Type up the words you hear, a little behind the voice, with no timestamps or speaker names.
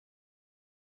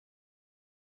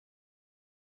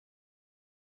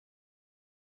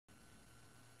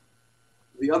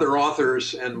the other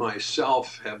authors and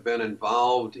myself have been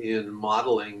involved in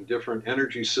modeling different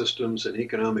energy systems and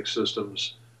economic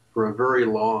systems for a very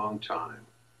long time.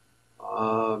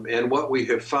 And what we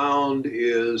have found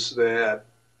is that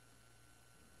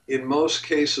in most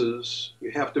cases,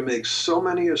 you have to make so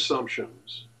many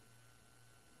assumptions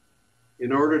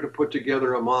in order to put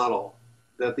together a model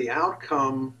that the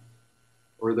outcome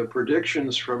or the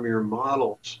predictions from your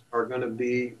models are going to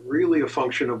be really a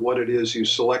function of what it is you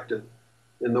selected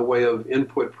in the way of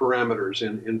input parameters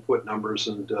and input numbers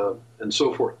and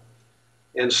so forth.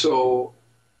 And so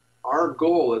our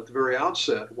goal at the very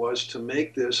outset was to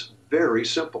make this very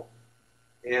simple.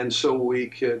 And so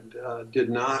we did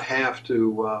not have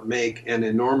to make an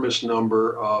enormous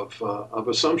number of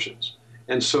assumptions.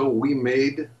 And so we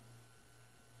made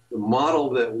the model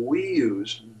that we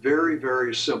used very,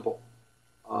 very simple.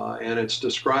 And it's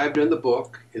described in the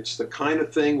book. It's the kind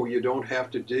of thing where you don't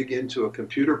have to dig into a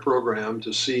computer program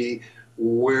to see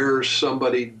where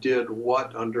somebody did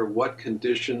what under what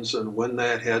conditions and when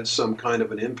that had some kind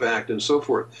of an impact and so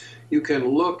forth. You can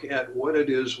look at what it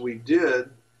is we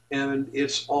did and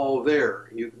it's all there.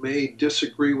 You may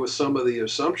disagree with some of the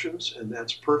assumptions, and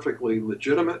that's perfectly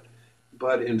legitimate.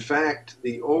 But in fact,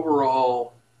 the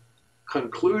overall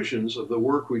conclusions of the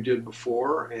work we did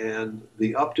before and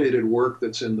the updated work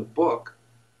that's in the book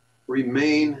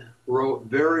remain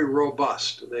very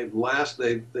robust. They've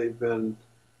been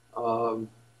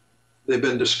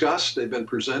discussed, they've been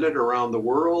presented around the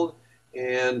world,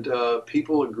 and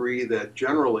people agree that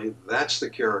generally that's the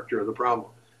character of the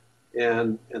problem.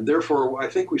 And therefore, I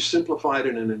think we simplified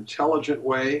it in an intelligent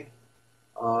way.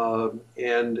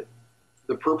 And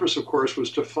the purpose, of course,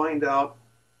 was to find out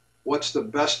what's the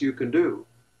best you can do.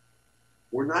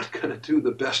 We're not going to do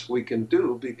the best we can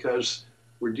do because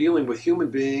we're dealing with human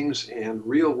beings and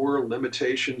real world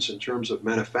limitations in terms of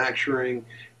manufacturing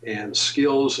and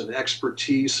skills and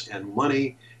expertise and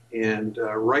money. And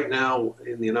right now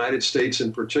in the United States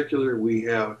in particular, we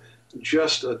have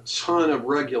just a ton of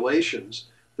regulations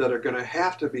that are going to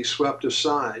have to be swept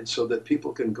aside so that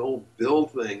people can go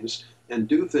build things and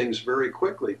do things very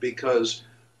quickly, because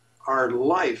our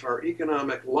life, our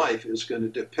economic life, is going to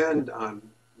depend on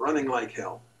running like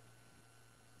hell.